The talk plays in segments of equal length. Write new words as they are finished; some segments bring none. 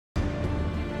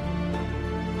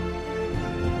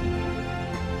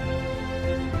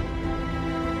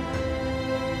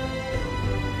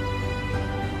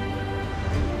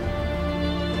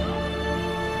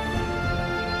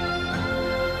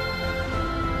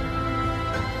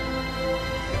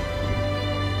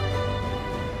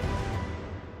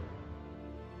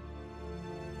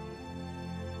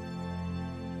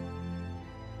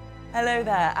Hello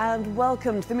there and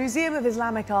welcome to the Museum of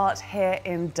Islamic Art here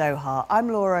in Doha.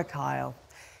 I'm Laura Kyle.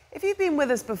 If you've been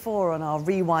with us before on our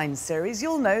Rewind series,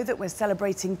 you'll know that we're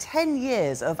celebrating 10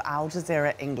 years of Al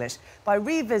Jazeera English by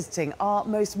revisiting our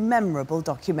most memorable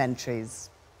documentaries.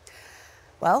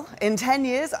 Well, in 10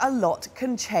 years, a lot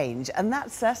can change, and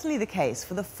that's certainly the case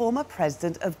for the former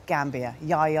president of Gambia,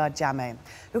 Yahya Jammeh,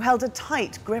 who held a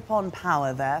tight grip on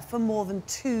power there for more than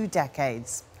 2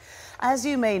 decades. As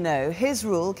you may know, his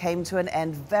rule came to an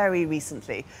end very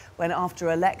recently when,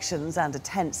 after elections and a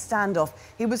tense standoff,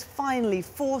 he was finally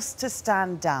forced to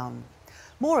stand down.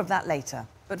 More of that later.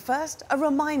 But first, a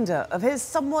reminder of his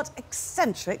somewhat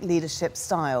eccentric leadership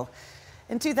style.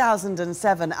 In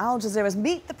 2007, Al Jazeera's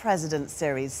Meet the President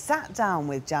series sat down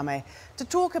with Jammeh to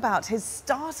talk about his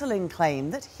startling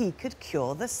claim that he could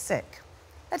cure the sick.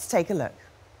 Let's take a look.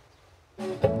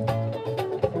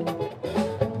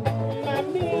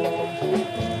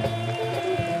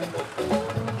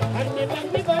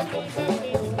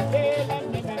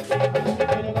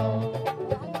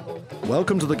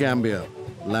 Welcome to the Gambia,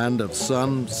 land of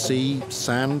sun, sea,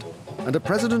 sand, and a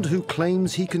president who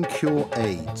claims he can cure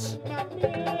AIDS.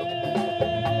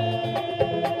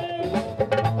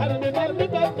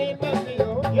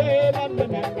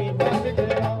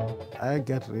 I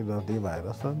get rid of the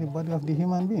virus from the body of the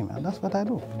human being, and that's what I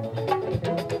do.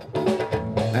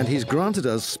 And he's granted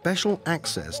us special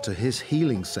access to his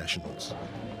healing sessions.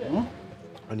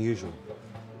 Unusual.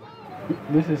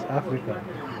 This is Africa.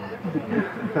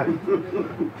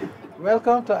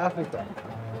 Welcome to Africa.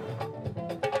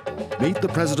 Meet the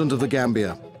President of the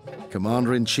Gambia,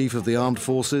 Commander-in-Chief of the Armed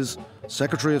Forces,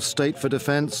 Secretary of State for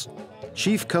Defense,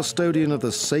 Chief Custodian of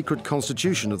the Sacred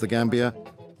Constitution of the Gambia,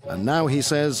 and now he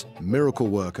says, miracle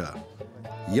worker.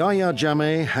 Yahya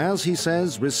Jammeh has, he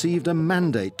says, received a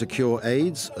mandate to cure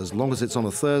AIDS as long as it's on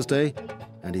a Thursday,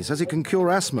 and he says he can cure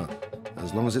asthma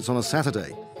as long as it's on a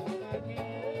Saturday.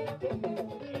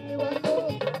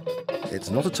 It's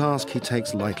not a task he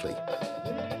takes lightly.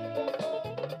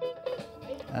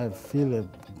 I feel a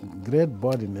great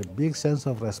burden, a big sense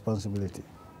of responsibility,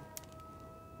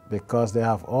 because they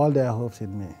have all their hopes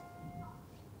in me.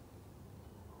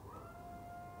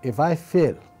 If I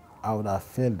fail, I would have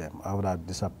failed them, I would have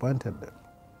disappointed them.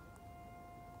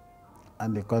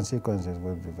 And the consequences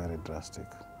will be very drastic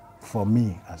for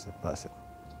me as a person.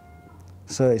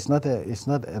 So it's not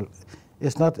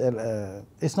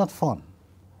fun.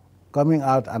 Coming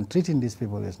out and treating these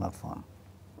people is not fun.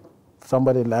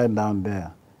 Somebody lying down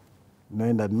there,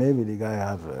 knowing that maybe the guy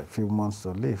has a few months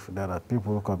to live, there are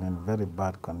people who come in very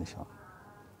bad condition.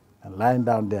 And lying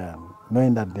down there,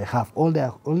 knowing that they have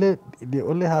they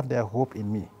only have their hope in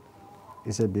me,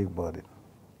 is a big burden.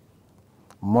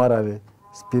 Morally,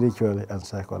 spiritually, and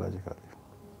psychologically.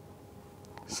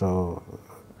 So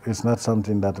it's not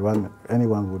something that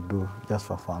anyone would do just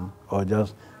for fun or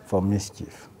just for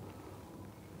mischief.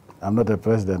 I'm not a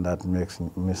president that makes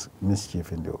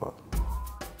mischief in the world.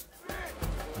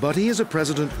 But he is a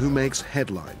president who makes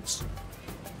headlines.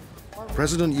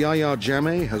 President Yahya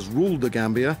Jammeh has ruled the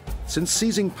Gambia since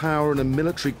seizing power in a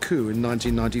military coup in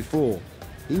 1994.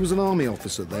 He was an army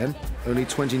officer then, only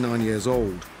 29 years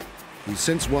old. He's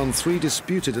since won 3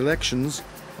 disputed elections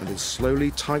and is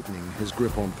slowly tightening his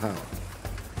grip on power.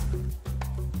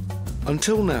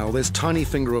 Until now, this tiny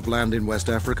finger of land in West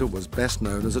Africa was best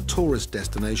known as a tourist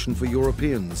destination for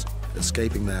Europeans,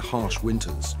 escaping their harsh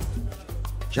winters.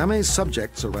 Jammeh's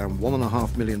subjects, around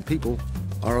 1.5 million people,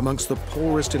 are amongst the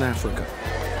poorest in Africa.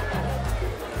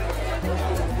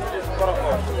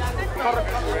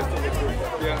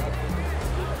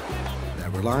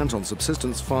 They're reliant on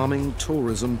subsistence farming,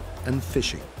 tourism, and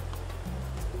fishing.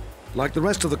 Like the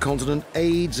rest of the continent,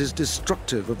 AIDS is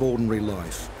destructive of ordinary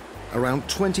life. Around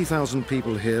 20,000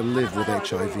 people here live with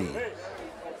HIV.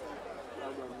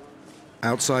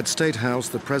 Outside State House,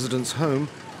 the president's home,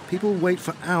 people wait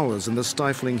for hours in the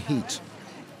stifling heat.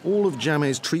 All of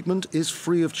Jammeh's treatment is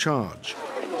free of charge.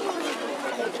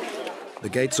 The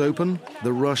gates open,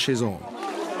 the rush is on.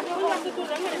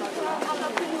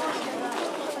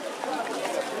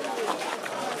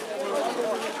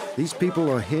 These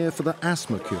people are here for the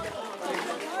asthma cure.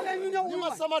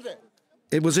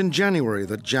 It was in January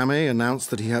that Jammeh announced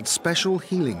that he had special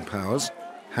healing powers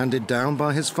handed down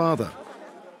by his father.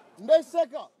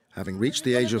 Having reached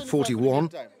the age of 41,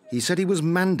 he said he was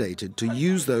mandated to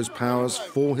use those powers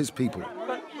for his people.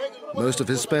 Most of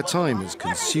his spare time is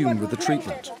consumed with the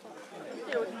treatment.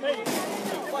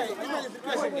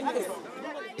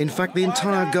 In fact, the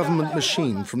entire government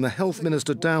machine, from the health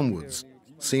minister downwards,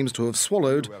 seems to have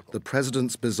swallowed the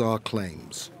president's bizarre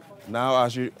claims. Now,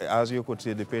 as you could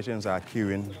see, the patients are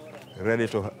queuing, ready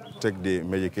to take the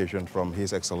medication from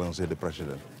His Excellency the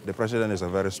President. The President is a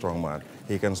very strong man.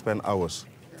 He can spend hours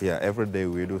here. Every day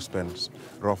we do spend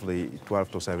roughly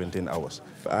 12 to 17 hours.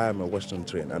 I am a Western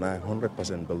trained and I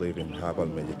 100% believe in herbal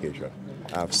medication.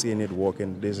 I've seen it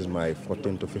working. This is my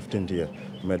 14th to 15th year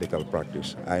medical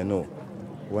practice. I know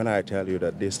when I tell you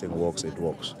that this thing works, it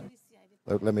works.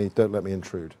 Don't let me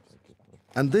intrude.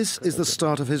 And this is the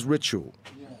start of his ritual.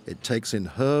 It takes in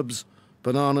herbs,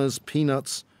 bananas,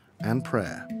 peanuts, and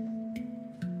prayer.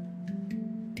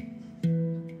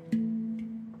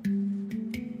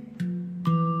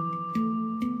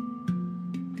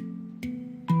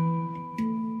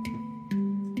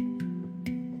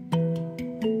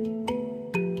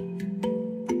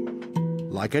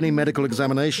 Like any medical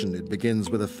examination, it begins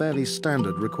with a fairly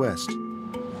standard request.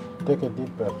 Take a deep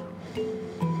breath.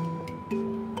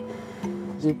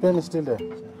 The pain is still there?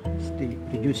 Still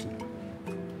reducing.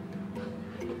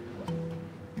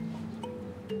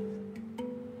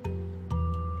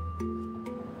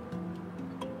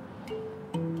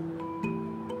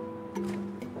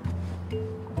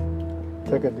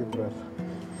 Take a deep breath.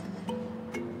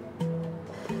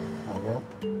 Again.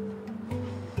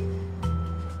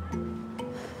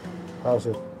 How's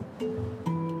it?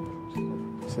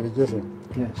 Is it reducing?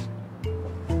 Yes.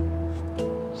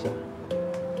 Sir.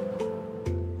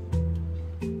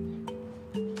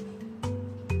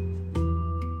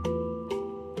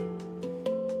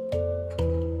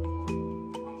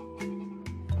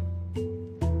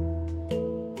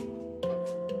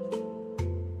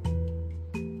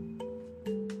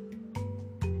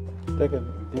 Take a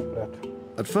deep breath.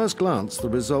 At first glance, the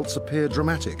results appear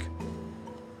dramatic.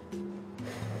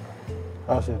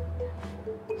 How's it?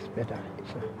 It's better,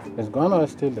 sir. It's gone or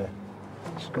it's still there?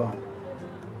 It's gone.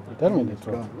 You tell me the It's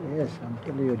truth. gone. Yes, I'm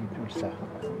telling you the truth, sir.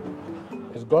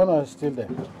 It's gone or it's still there?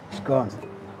 It's gone.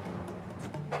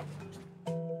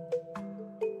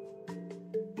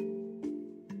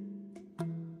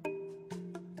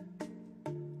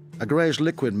 A greyish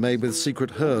liquid made with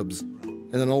secret herbs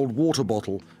in an old water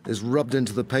bottle is rubbed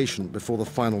into the patient before the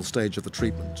final stage of the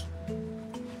treatment.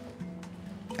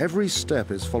 Every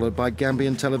step is followed by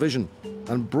Gambian television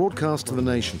and broadcast to the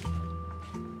nation.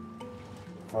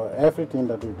 Everything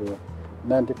that we do,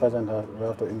 90% we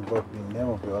have to invoke the name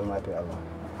of the Almighty Allah.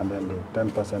 And then the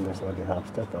 10% is what you have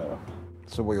stepped out.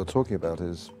 So what you're talking about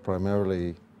is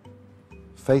primarily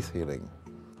faith healing.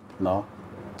 No.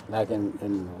 Like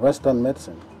in Western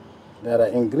medicine, there are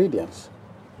ingredients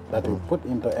that we put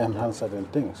in to enhance certain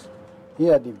things.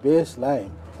 Here, the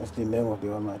baseline is the name of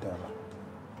the Almighty Allah.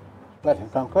 But you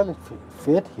can call it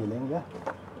faith healing, yeah.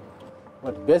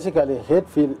 But basically,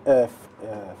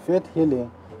 faith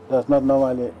healing does not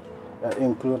normally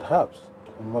include herbs.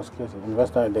 In most cases, in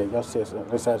Western, they just say,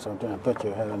 recite something and touch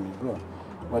your head and you go.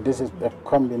 But this is a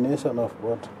combination of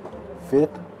both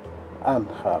faith and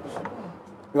herbs.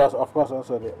 Because, of course,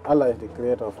 also Allah is the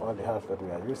creator of all the herbs that we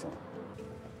are using.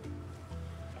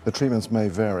 The treatments may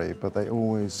vary, but they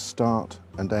always start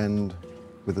and end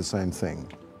with the same thing,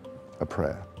 a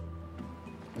prayer.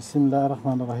 Bismillah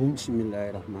ar-Rahman ar-Rahim. Bismillah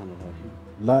ar-Rahman ar-Rahim.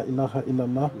 La ilaha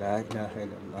illallah. La ilaha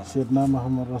illallah. Sayyidina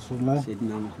Muhammad Rasulullah.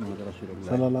 Sayyidina Muhammad Rasulullah.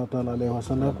 Sallallahu ta'ala alayhi wa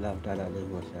sallam. Sallallahu ta'ala alayhi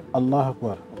wa sallam. Allah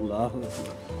Akbar. Allahu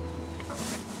Akbar.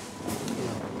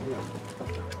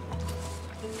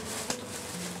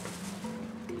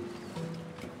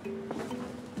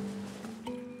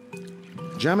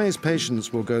 Jammeh's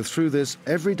patients will go through this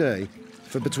every day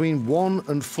for between 1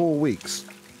 and 4 weeks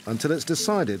until it's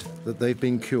decided that they've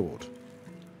been cured.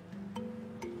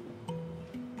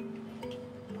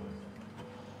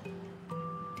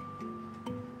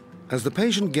 As the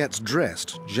patient gets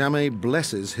dressed, Jammeh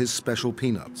blesses his special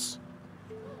peanuts.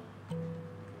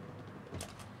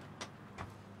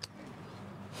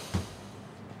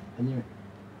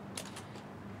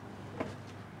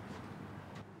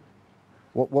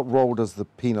 What role does the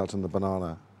peanut and the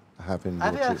banana have in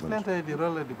your treatment? I explained to you the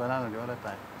role of the banana the other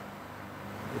time.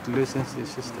 It loosens the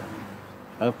system.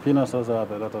 Peanuts also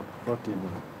have a lot of protein.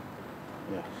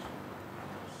 Yes.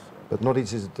 But not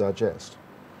easy to digest.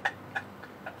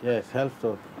 Yes, it helps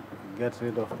to get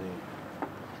rid of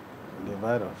the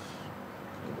virus.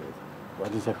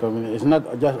 But it's a combination. It's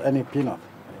not just any peanut.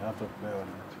 You have to play on it.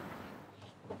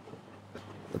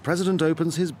 The president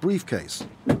opens his briefcase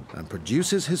and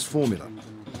produces his formula.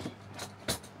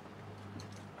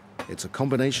 It's a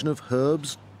combination of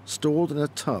herbs stored in a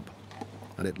tub,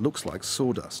 and it looks like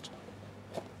sawdust.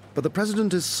 But the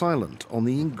president is silent on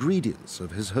the ingredients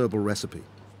of his herbal recipe.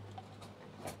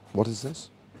 What is this?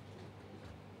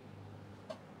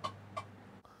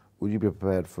 Would you be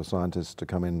prepared for scientists to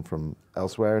come in from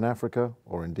elsewhere in Africa,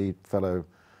 or indeed fellow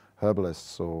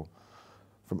herbalists or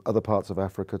from other parts of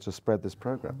Africa to spread this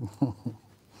program?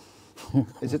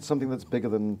 Is it something that's bigger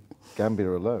than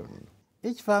Gambia alone?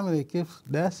 Each family keeps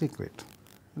their secret.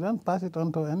 You don't pass it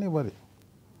on to anybody.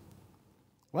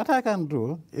 What I can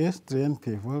do is train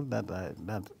people that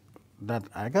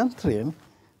I can train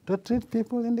to treat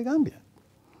people in the Gambia.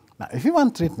 Now, if you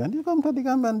want treatment, you come to the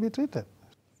Gambia and be treated.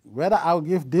 Whether I'll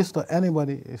give this to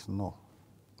anybody is no.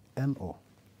 N-O.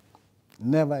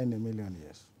 Never in a million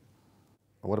years.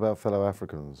 What about fellow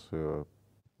Africans who are...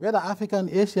 Whether African,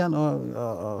 Asian,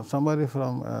 or somebody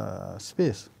from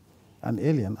space, an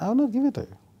alien, I will not give it to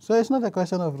you. So it's not a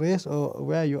question of race or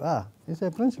where you are. It's a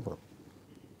principle.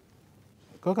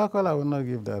 Coca-Cola will not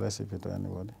give the recipe to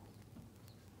anybody,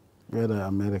 whether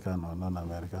American or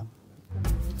non-American.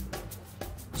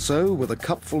 So, with a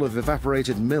cupful of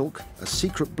evaporated milk, a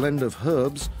secret blend of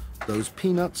herbs, those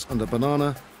peanuts and a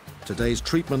banana, today's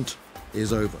treatment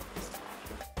is over.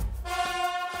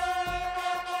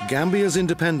 Gambia's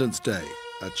Independence Day,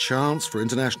 a chance for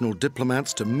international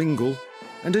diplomats to mingle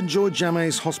and enjoy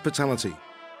Jammeh's hospitality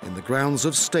in the grounds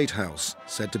of State House,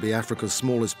 said to be Africa's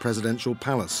smallest presidential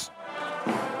palace.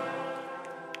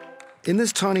 In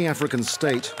this tiny African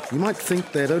state, you might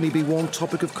think there'd only be one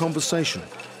topic of conversation,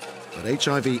 but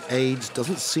HIV/AIDS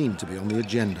doesn't seem to be on the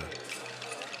agenda.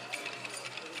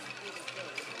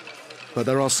 But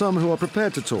there are some who are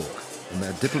prepared to talk, and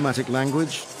their diplomatic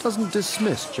language doesn't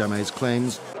dismiss Jammeh's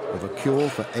claims of a cure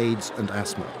for AIDS and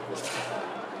asthma.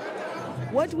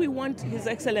 What we want His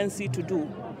Excellency to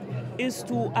do is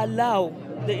to allow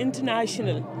the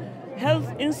international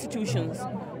health institutions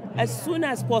as soon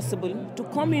as possible to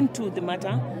come into the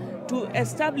matter, to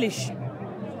establish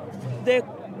the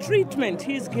treatment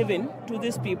he's given to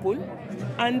these people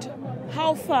and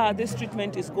how far this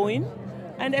treatment is going.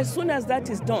 And as soon as that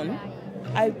is done,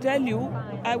 I tell you,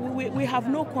 we have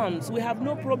no qualms, we have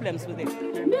no problems with it.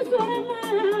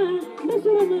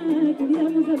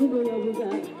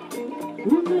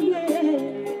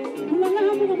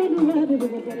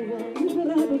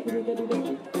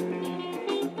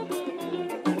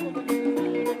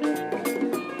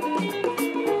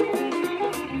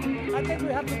 I think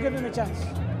we have to give him a chance.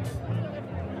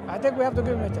 I think we have to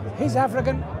give him a chance. He's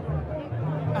African,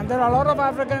 and there are a lot of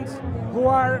Africans who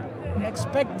are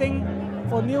expecting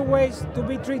for new ways to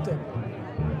be treated.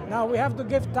 Now we have to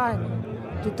give time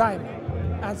to time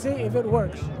and see if it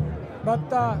works. But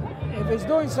if he's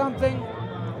doing something,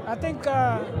 I think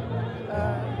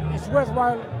it's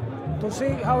worthwhile to see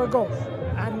how it goes.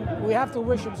 And we have to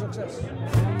wish him success.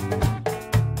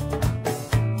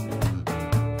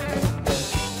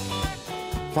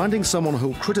 Finding someone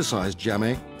who'll criticize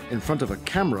Jammeh in front of a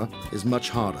camera is much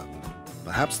harder.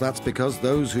 Perhaps that's because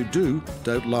those who do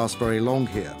don't last very long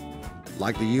here,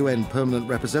 like the UN permanent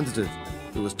representative,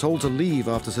 who was told to leave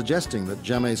after suggesting that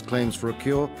Jammeh's claims for a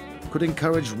cure could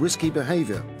encourage risky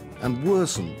behavior and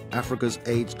worsen Africa's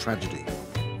AIDS tragedy.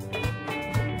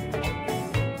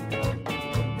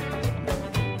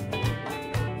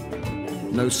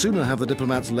 No sooner have the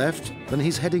diplomats left than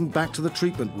he's heading back to the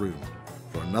treatment room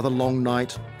for another long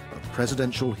night of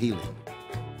presidential healing.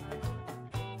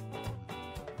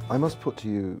 I must put to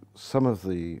you some of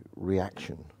the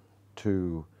reaction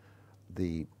to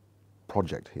the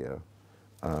project here,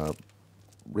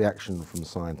 reaction from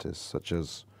scientists such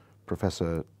as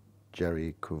Professor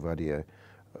Jerry Couvadier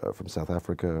from South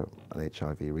Africa, an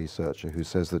HIV researcher, who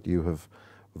says that you have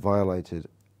violated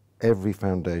every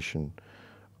foundation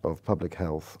of public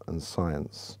health and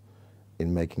science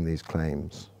in making these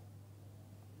claims.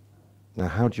 Now,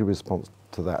 how do you respond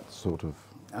to that sort of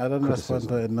I don't criticism?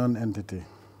 respond to a non-entity.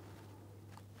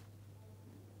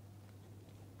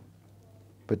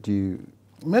 But do you...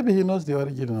 Maybe he knows the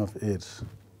origin of AIDS.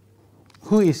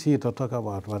 Who is he to talk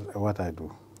about what I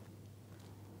do?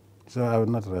 So I will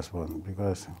not respond,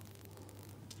 because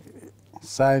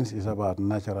science is about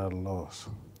natural laws.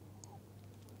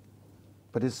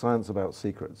 But is science about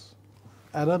secrets?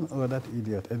 I don't owe that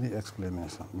idiot any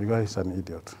explanation, because he's an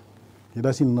idiot. He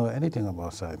doesn't know anything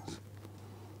about science.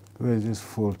 Who is this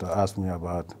fool to ask me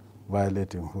about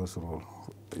violating whose rule?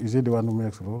 Is he the one who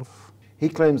makes rules? He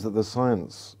claims that the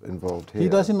science involved here... He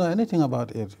doesn't know anything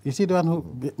about it. Is he the one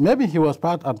who... Maybe he was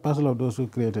part and parcel of those who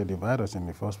created the virus in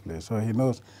the first place, so he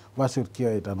knows what should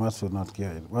cure it and what should not cure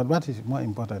it. But what is more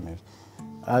important is,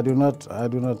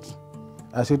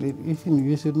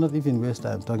 you should not even waste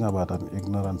time talking about an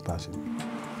ignorant person.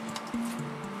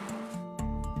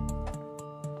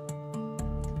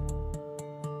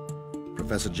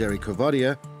 Professor Jerry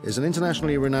Couvadier is an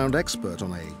internationally renowned expert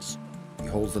on AIDS. He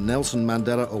holds the Nelson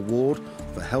Mandela Award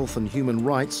for Health and Human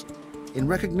Rights in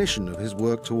recognition of his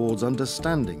work towards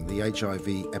understanding the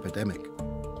HIV epidemic.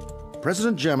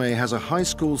 President Jammeh has a high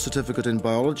school certificate in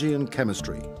biology and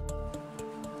chemistry.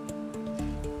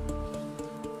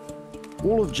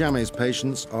 All of Jammeh's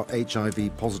patients are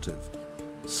HIV positive.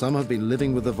 Some have been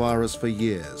living with the virus for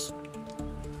years.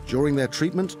 During their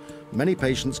treatment, many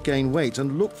patients gain weight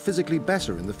and look physically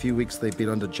better in the few weeks they've been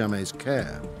under Jammeh's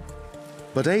care.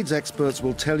 But AIDS experts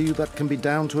will tell you that can be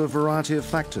down to a variety of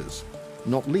factors,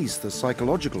 not least the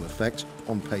psychological effect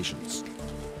on patients.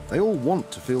 They all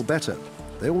want to feel better.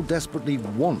 They all desperately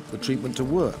want the treatment to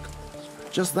work.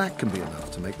 Just that can be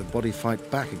enough to make the body fight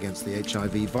back against the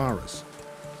HIV virus.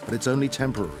 But it's only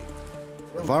temporary.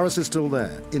 The virus is still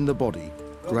there, in the body,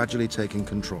 gradually taking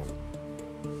control.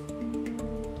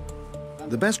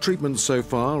 The best treatment so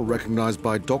far, recognized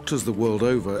by doctors the world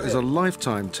over, is a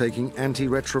lifetime taking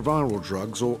antiretroviral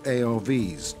drugs, or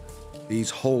ARVs. These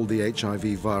hold the HIV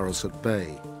virus at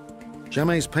bay.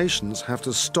 Jammeh's patients have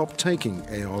to stop taking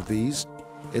ARVs.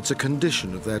 It's a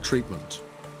condition of their treatment.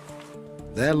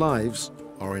 Their lives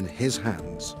are in his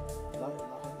hands.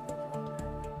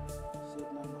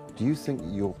 Do you think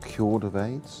you're cured of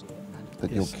AIDS?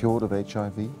 That yes. You're cured of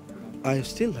HIV? I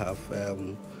still have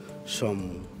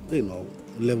some,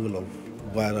 level of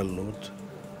viral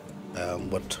load,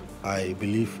 but I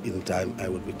believe in time I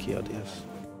will be cured, yes.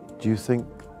 Do you think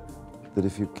that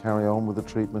if you carry on with the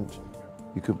treatment,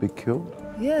 you could be cured?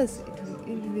 Yes, it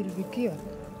will be cured.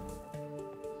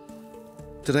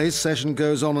 Today's session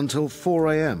goes on until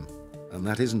 4 a.m., and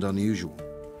that isn't unusual.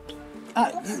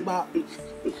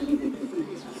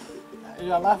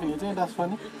 You're laughing, you think that's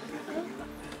funny?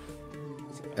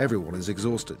 Everyone is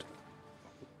exhausted.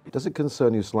 Does it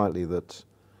concern you slightly that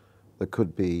there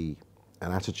could be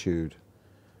an attitude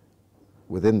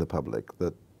within the public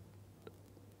that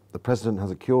the president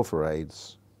has a cure for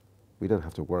AIDS, we don't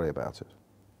have to worry about it,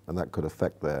 and that could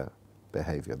affect their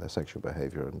behavior, their sexual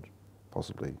behavior, and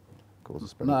possibly cause a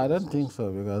spread? No, I don't think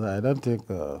so, because I don't think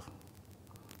the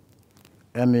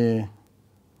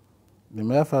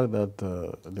mere fact that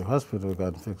the hospital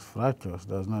can fix fractures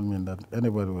does not mean that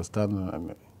anybody will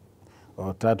stand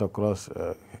or try to cross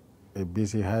a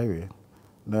busy highway,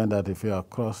 knowing that if you are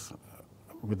crossed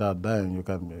without dying,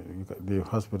 the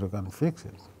hospital can fix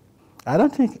it. I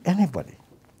don't think anybody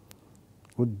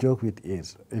would joke with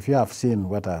AIDS. If you have seen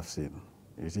what I've seen,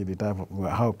 you see the type of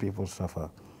how people suffer.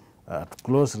 At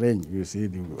close range, you see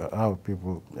how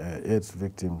people, AIDS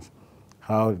victims,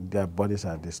 how their bodies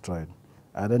are destroyed.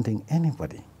 I don't think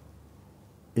anybody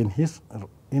in his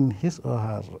or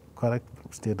her correct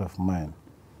state of mind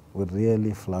would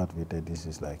really flirt with a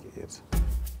disease like AIDS.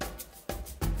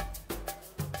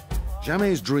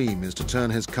 Jammeh's dream is to turn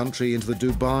his country into the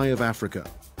Dubai of Africa,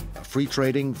 a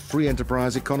free-trading, free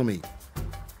enterprise economy.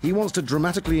 He wants to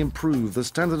dramatically improve the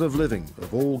standard of living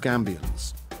of all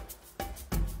Gambians.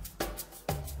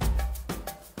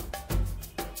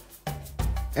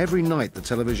 Every night, the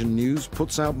television news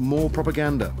puts out more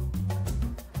propaganda.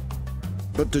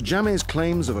 But do Jammeh's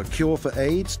claims of a cure for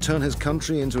AIDS turn his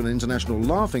country into an international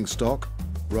laughingstock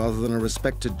rather than a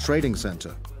respected trading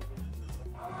center?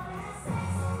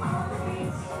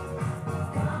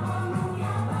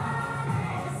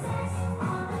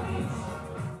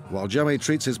 While Jammeh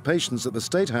treats his patients at the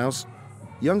State House,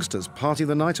 youngsters party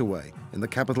the night away in the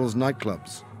capital's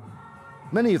nightclubs.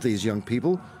 Many of these young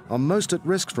people are most at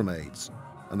risk from AIDS,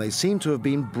 and they seem to have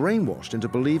been brainwashed into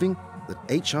believing that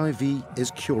HIV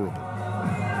is curable.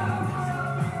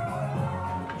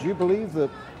 Do you believe that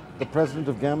the president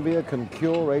of Gambia can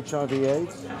cure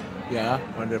HIV/AIDS? Yeah,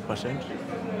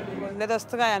 100%. Let us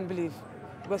try and believe,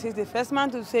 because he's the first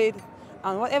man to say it,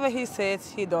 and whatever he says,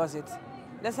 he does it.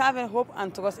 Let's have a hope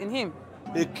and trust in him.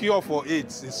 A cure for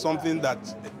AIDS is something that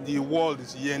the world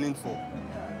is yearning for.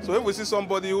 So if we see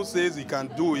somebody who says he can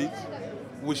do it,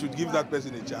 we should give that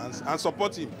person a chance and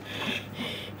support him.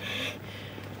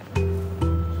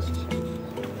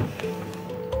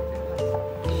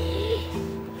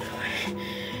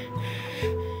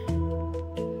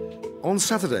 On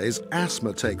Saturdays,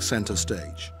 asthma takes center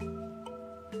stage.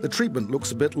 The treatment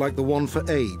looks a bit like the one for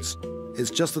AIDS.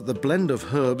 It's just that the blend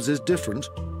of herbs is different,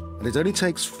 and it only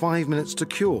takes 5 minutes to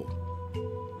cure.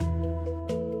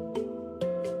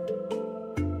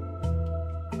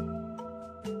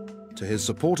 To his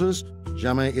supporters,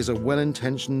 Jammeh is a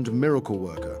well-intentioned miracle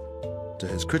worker. To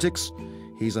his critics,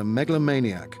 he's a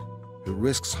megalomaniac who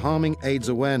risks harming AIDS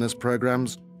awareness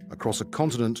programs across a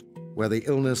continent where the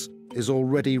illness is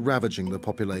already ravaging the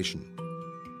population.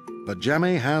 But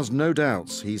Jammeh has no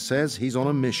doubts. He says he's on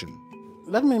a mission.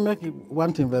 Let me make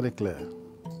one thing very clear.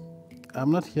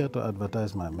 I'm not here to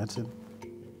advertise my medicine.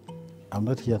 I'm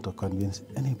not here to convince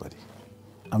anybody.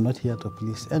 I'm not here to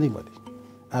please anybody.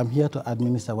 I'm here to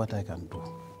administer what I can do.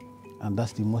 And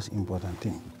that's the most important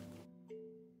thing.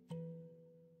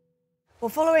 Well,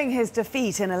 following his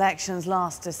defeat in elections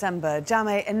last December,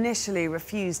 Jammeh initially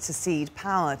refused to cede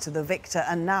power to the victor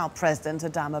and now President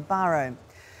Adama Barrow.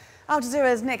 Al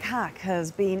Jazeera's Nick Hack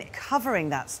has been covering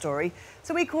that story,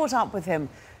 so we caught up with him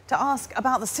to ask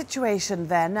about the situation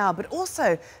there now, but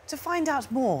also to find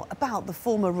out more about the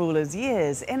former ruler's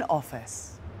years in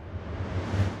office.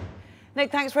 Nick,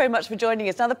 thanks very much for joining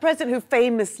us. Now, the president who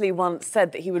famously once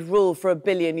said that he would rule for 1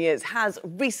 billion years has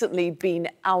recently been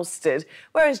ousted.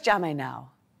 Where is Jammeh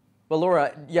now? Well,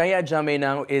 Laura, Yahya Jammeh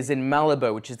now is in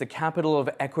Malabo, which is the capital of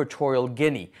Equatorial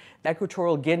Guinea.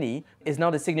 Equatorial Guinea is now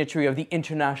the signatory of the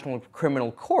International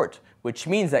Criminal Court, which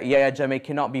means that Yahya Jammeh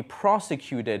cannot be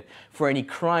prosecuted for any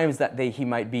crimes that he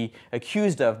might be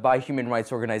accused of by human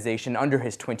rights organizations under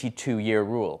his 22-year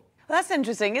rule. Well, that's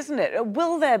interesting, isn't it?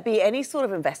 Will there be any sort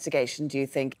of investigation, do you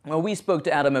think? Well, we spoke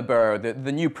to Adama Barrow,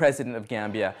 the new president of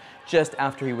Gambia, just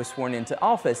after he was sworn into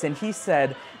office, and he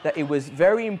said that it was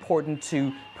very important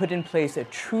to put in place a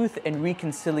Truth and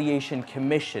Reconciliation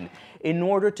Commission in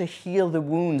order to heal the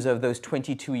wounds of those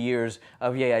 22 years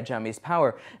of Yahya Jammeh's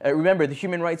power. Remember, the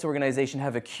human rights organization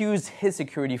have accused his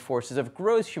security forces of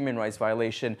gross human rights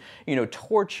violation,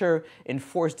 torture,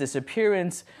 enforced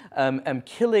disappearance,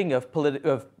 killing of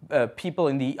people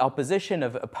in the opposition,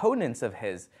 of opponents of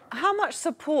his. How much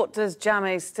support does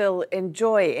Jammeh still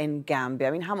enjoy in Gambia?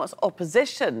 I mean, how much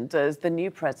opposition does the new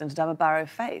president, Adama Barrow,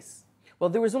 face? Well,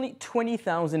 there was only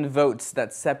 20,000 votes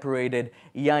that separated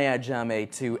Yahya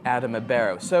Jammeh to Adama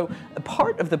Barrow. So a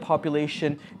part of the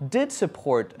population did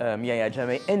support Yahya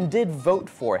Jammeh and did vote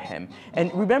for him.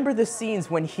 And remember the scenes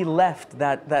when he left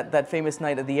that famous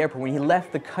night at the airport, when he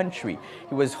left the country.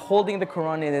 He was holding the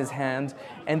Quran in his hand,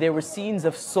 and there were scenes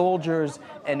of soldiers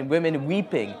and women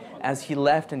weeping as he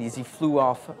left and as he flew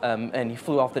off,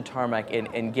 the tarmac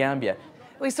in Gambia.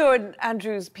 We saw in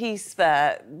Andrew's piece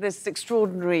there this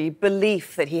extraordinary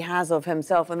belief that he has of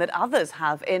himself and that others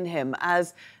have in him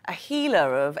as a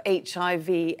healer of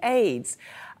HIV/AIDS.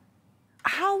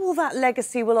 How will that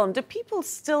legacy go on? Do people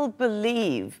still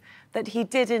believe that he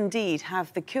did indeed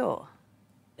have the cure?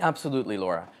 Absolutely,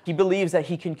 Laura. He believes that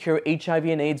he can cure HIV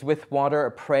and AIDS with water,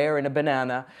 a prayer, and a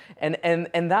banana.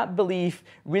 And that belief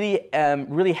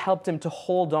really helped him to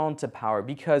hold on to power,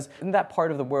 because in that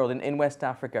part of the world, in West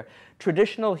Africa,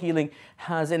 traditional healing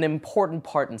has an important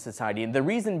part in society. And the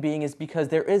reason being is because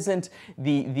there isn't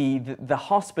the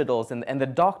hospitals and the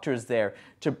doctors there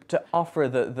to offer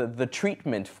the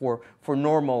treatment for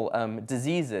normal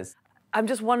diseases. I'm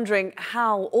just wondering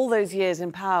how all those years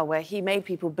in power where he made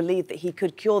people believe that he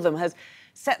could cure them has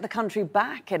set the country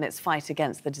back in its fight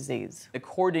against the disease.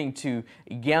 According to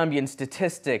Gambian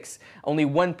statistics, only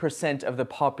 1% of the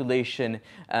population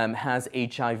has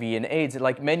HIV and AIDS.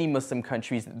 Like many Muslim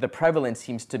countries, the prevalence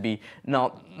seems to be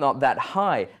not that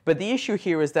high. But the issue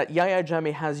here is that Yahya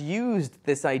Jammeh has used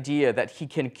this idea that he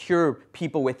can cure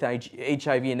people with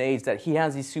HIV and AIDS, that he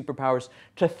has these superpowers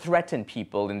to threaten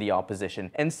people in the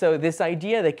opposition. And so this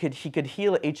idea that he could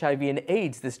heal HIV and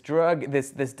AIDS, this drug,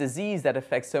 this disease that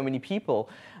affects so many people,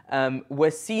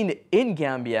 was seen in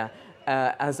Gambia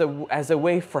as a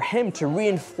way for him to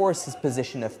reinforce his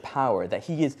position of power, that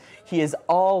he is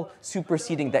all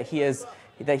superseding, that he has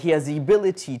the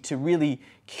ability to really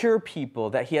cure people,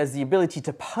 that he has the ability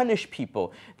to punish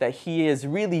people, that he is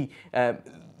really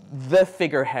the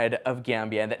figurehead of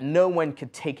Gambia, and that no one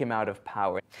could take him out of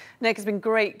power. Nick, it's been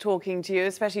great talking to you,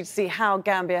 especially to see how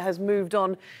Gambia has moved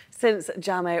on since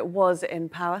Jammeh was in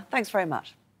power. Thanks very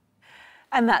much.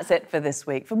 And that's it for this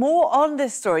week. For more on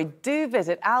this story, do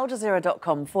visit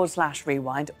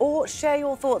aljazeera.com/rewind or share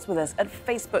your thoughts with us at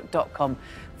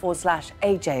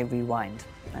facebook.com/AJ Rewind.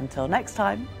 Until next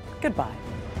time, goodbye.